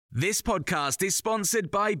This podcast is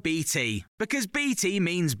sponsored by BT, because BT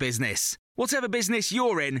means business. Whatever business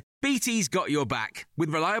you're in, BT's got your back, with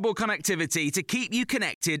reliable connectivity to keep you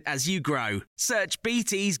connected as you grow. Search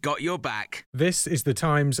BT's got your back. This is the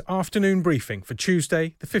Times afternoon briefing for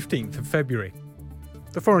Tuesday, the 15th of February.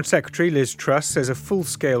 The Foreign Secretary, Liz Truss, says a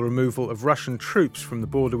full-scale removal of Russian troops from the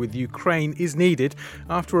border with Ukraine is needed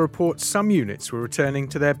after a report some units were returning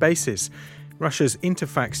to their bases. Russia's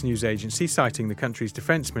Interfax news agency, citing the country's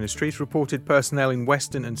defence ministries, reported personnel in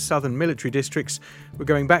western and southern military districts were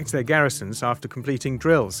going back to their garrisons after completing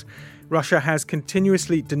drills. Russia has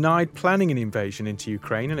continuously denied planning an invasion into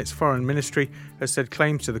Ukraine, and its foreign ministry has said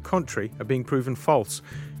claims to the contrary are being proven false.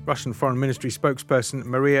 Russian Foreign Ministry spokesperson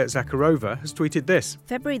Maria Zakharova has tweeted this.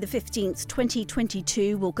 February the 15th,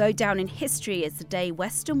 2022 will go down in history as the day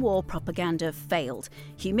Western war propaganda failed,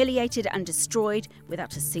 humiliated and destroyed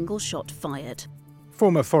without a single shot fired.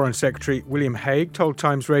 Former Foreign Secretary William Hague told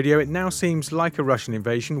Times Radio it now seems like a Russian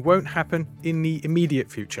invasion won't happen in the immediate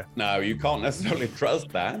future. No, you can't necessarily trust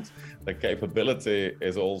that. The capability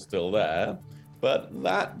is all still there. But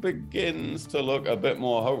that begins to look a bit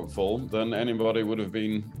more hopeful than anybody would have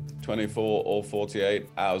been 24 or 48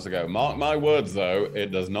 hours ago. Mark my words, though, it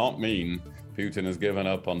does not mean Putin has given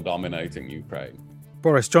up on dominating Ukraine.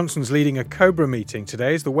 Boris Johnson's leading a Cobra meeting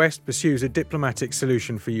today as the West pursues a diplomatic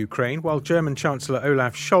solution for Ukraine, while German Chancellor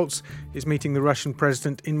Olaf Scholz is meeting the Russian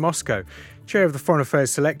president in Moscow. Chair of the Foreign Affairs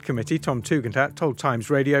Select Committee, Tom Tugendhat, told Times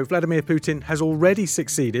Radio Vladimir Putin has already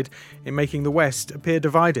succeeded in making the West appear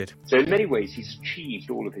divided. So in many ways, he's achieved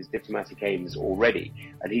all of his diplomatic aims already,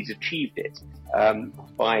 and he's achieved it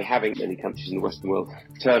by having many countries in the Western world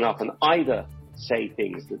turn up and either say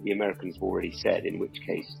things that the Americans have already said, in which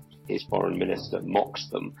case his foreign minister mocks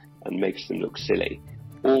them and makes them look silly,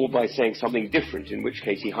 or by saying something different, in which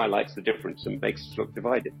case he highlights the difference and makes us look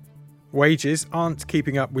divided. Wages aren't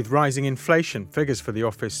keeping up with rising inflation. Figures for the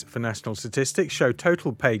Office for National Statistics show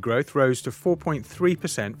total pay growth rose to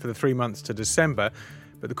 4.3% for the 3 months to December,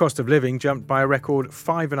 but the cost of living jumped by a record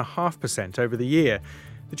 5.5% over the year.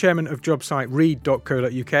 The chairman of job site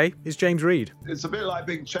Reed.co.uk is James Reed. It's a bit like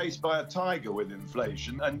being chased by a tiger with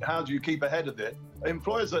inflation, and how do you keep ahead of it?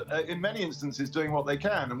 Employers are, in many instances, doing what they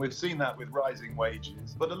can, and we've seen that with rising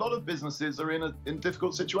wages. But a lot of businesses are in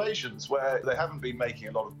difficult situations where they haven't been making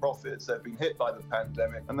a lot of profits, they've been hit by the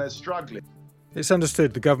pandemic, and they're struggling. It's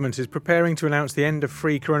understood the government is preparing to announce the end of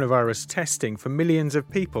free coronavirus testing for millions of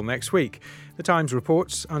people next week. The Times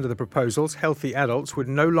reports, under the proposals, healthy adults would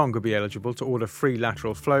no longer be eligible to order free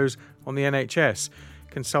lateral flows on the NHS.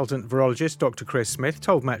 Consultant virologist Dr. Chris Smith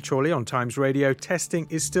told Matt Chorley on Times Radio testing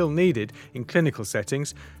is still needed in clinical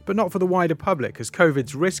settings, but not for the wider public as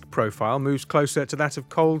COVID's risk profile moves closer to that of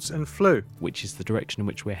colds and flu. Which is the direction in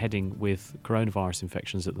which we're heading with coronavirus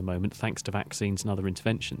infections at the moment, thanks to vaccines and other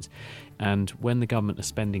interventions. And when the government are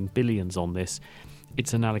spending billions on this,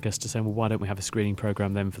 it's analogous to saying, well, why don't we have a screening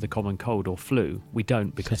programme then for the common cold or flu? We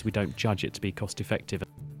don't, because we don't judge it to be cost effective.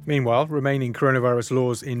 Meanwhile, remaining coronavirus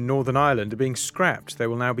laws in Northern Ireland are being scrapped. There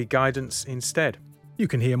will now be guidance instead. You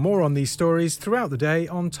can hear more on these stories throughout the day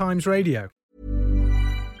on Times Radio.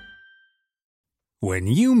 When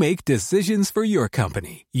you make decisions for your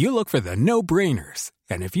company, you look for the no-brainers.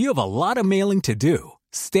 And if you have a lot of mailing to do,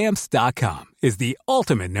 Stamps.com is the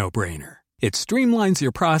ultimate no-brainer. It streamlines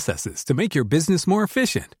your processes to make your business more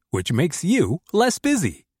efficient, which makes you less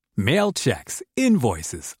busy. Mail checks,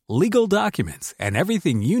 invoices, legal documents, and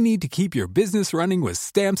everything you need to keep your business running with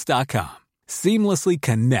Stamps.com. Seamlessly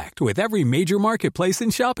connect with every major marketplace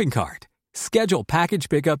and shopping cart. Schedule package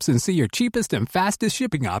pickups and see your cheapest and fastest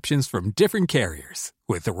shipping options from different carriers,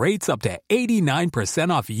 with rates up to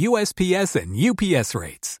 89% off USPS and UPS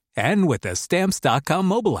rates. And with the Stamps.com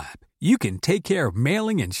mobile app, you can take care of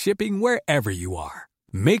mailing and shipping wherever you are.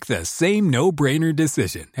 Make the same no-brainer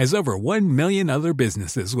decision as over 1 million other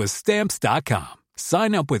businesses with Stamps.com.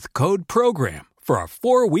 Sign up with code PROGRAM for a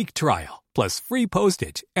 4-week trial, plus free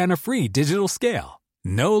postage and a free digital scale.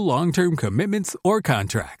 No long-term commitments or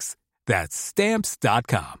contracts. That's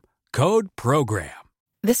Stamps.com. Code PROGRAM.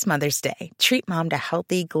 This Mother's Day, treat mom to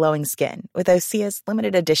healthy, glowing skin with Osea's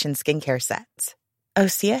limited edition skincare sets.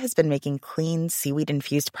 Osea has been making clean,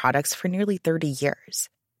 seaweed-infused products for nearly 30 years.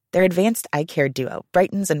 Their advanced eye care duo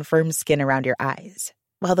brightens and firms skin around your eyes,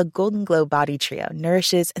 while the Golden Glow Body Trio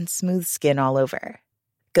nourishes and smooths skin all over.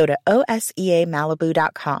 Go to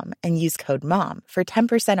OSEAMalibu.com and use code MOM for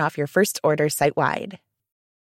 10% off your first order site-wide.